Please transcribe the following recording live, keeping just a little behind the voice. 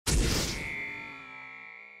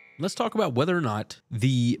let's talk about whether or not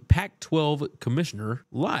the Pac-12 commissioner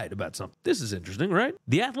lied about something. This is interesting, right?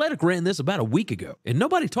 The Athletic ran this about a week ago, and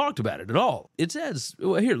nobody talked about it at all. It says,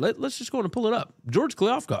 well, here, let's just go on and pull it up. George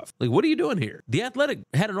Kliavkoff, like, what are you doing here? The Athletic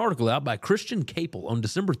had an article out by Christian Capel on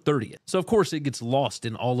December 30th. So, of course, it gets lost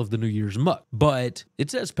in all of the New Year's muck. But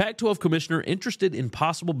it says, Pac-12 commissioner interested in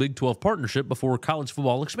possible Big 12 partnership before college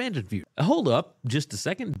football expansion feud. Hold up just a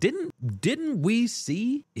second. Didn't we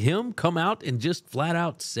see him come out and just flat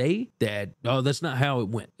out say that, oh, that's not how it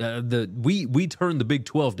went? We turned the Big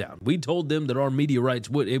 12 down. We told them that our media rights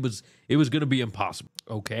it was going to be impossible.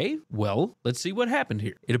 Okay, well, let's see what happened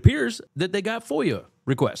here. It appears that they got FOIA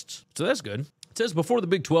requests, so that's good. It says before the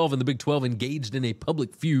Big 12 and the Big 12 engaged in a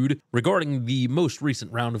public feud regarding the most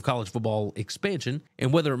recent round of college football expansion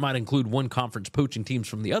and whether it might include one conference poaching teams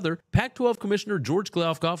from the other, Pac-12 Commissioner George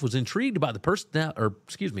Kliavkoff was intrigued by the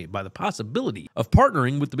possibility of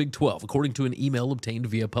partnering with the Big 12, according to an email obtained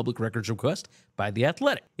via public records request by The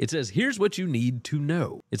Athletic. It says, here's what you need to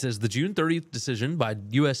know. It says the June 30th decision by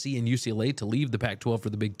USC and UCLA to leave the Pac-12 for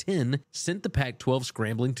the Big 10 sent the Pac-12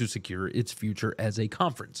 scrambling to secure its future as a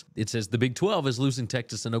conference. It says the Big 12 is losing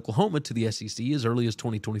Texas and Oklahoma to the SEC as early as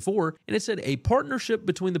 2024, and it said a partnership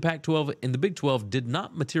between the Pac-12 and the Big 12 did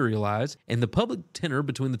not materialize, and the public tenor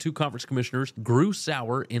between the two conference commissioners grew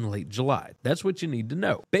sour in late July. That's what you need to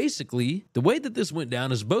know. Basically, the way that this went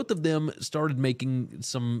down is both of them started making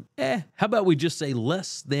some, how about we just say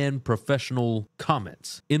less than professional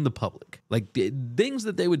comments in the public. Like, things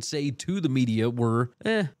that they would say to the media were,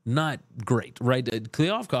 not great, right?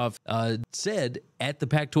 Kliavkoff said at the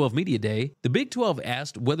Pac-12 Media Day, the Big 12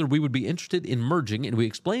 asked whether we would be interested in merging, and we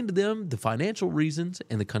explained to them the financial reasons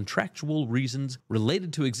and the contractual reasons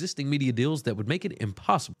related to existing media deals that would make it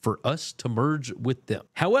impossible for us to merge with them.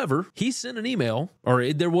 However, he sent an email,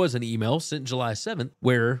 or there was an email sent July 7th,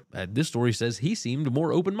 where this story says he seemed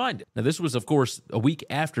more open-minded. Now, this was, of course, a week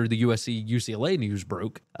after the USC UCLA news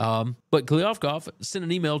broke, but Kliavkoff sent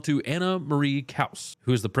an email to Anna Marie Kaus,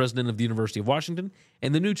 who is the president of the University of Washington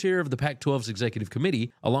and the new chair of the Pac-12's executive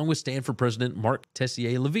committee, along with Stanford president Mark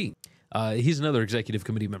Tessier-Levine. He's another executive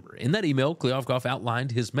committee member. In that email, Kliavkoff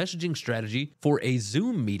outlined his messaging strategy for a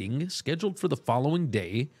Zoom meeting scheduled for the following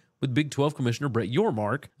day with Big 12 Commissioner Brett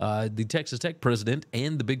Yormark, the Texas Tech president,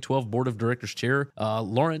 and the Big 12 Board of Directors chair,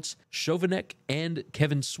 Lawrence Chovanec, and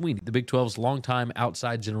Kevin Sweeney, the Big 12's longtime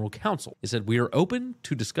outside general counsel. He said, we are open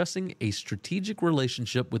to discussing a strategic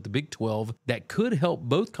relationship with the Big 12 that could help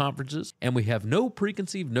both conferences, and we have no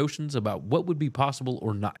preconceived notions about what would be possible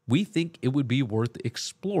or not. We think it would be worth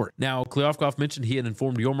exploring. Now, Kliavkoff mentioned he had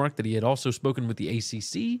informed Yormark that he had also spoken with the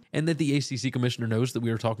ACC, and that the ACC commissioner knows that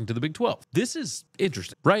we are talking to the Big 12. This is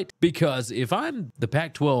interesting, right? Because if I'm the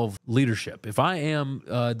Pac-12 leadership, if I am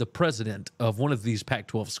the president of one of these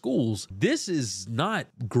Pac-12 schools, this is not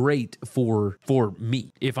great for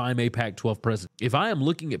me if I'm a Pac-12 president. If I am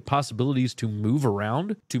looking at possibilities to move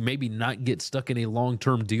around, to maybe not get stuck in a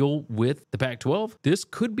long-term deal with the Pac-12, this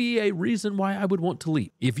could be a reason why I would want to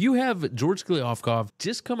leave. If you have George Kliavkoff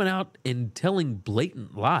just coming out and telling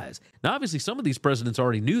blatant lies, now obviously some of these presidents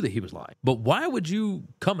already knew that he was lying, but why would you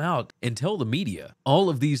come out and tell the media all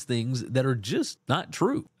of these things that are just not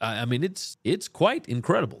true? I mean, it's quite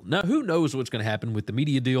incredible. Now, who knows what's going to happen with the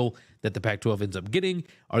media deal that the Pac-12 ends up getting?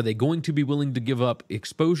 Are they going to be willing to give up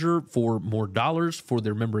exposure for more dollars for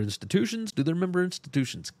their member institutions? Do their member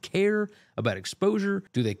institutions care about exposure?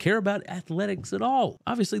 Do they care about athletics at all?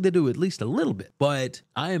 Obviously, they do at least a little bit, but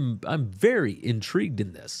I'm very intrigued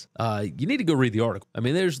in this. You need to go read the article. I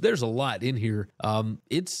mean, there's a lot in here.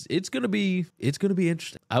 It's gonna be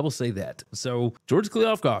interesting. I will say that. So George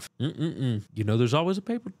Kliavkoff, you know, there's always a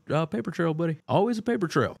paper trail, buddy. Always a paper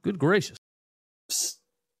trail. Good gracious. Psst.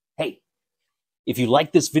 Hey, if you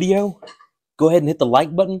like this video, go ahead and hit the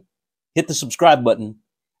like button, hit the subscribe button,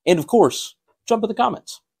 and of course, jump in the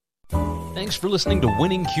comments. Thanks for listening to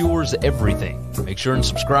Winning Cures Everything. Make sure and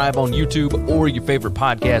subscribe on YouTube or your favorite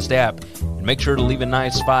podcast app, and make sure to leave a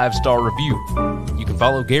nice 5-star review. You can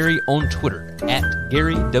follow Gary on Twitter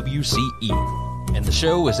 @GaryWCE, and the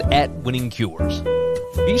show is @Winning Cures.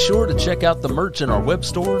 Be sure to check out the merch in our web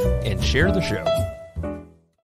store and share the show.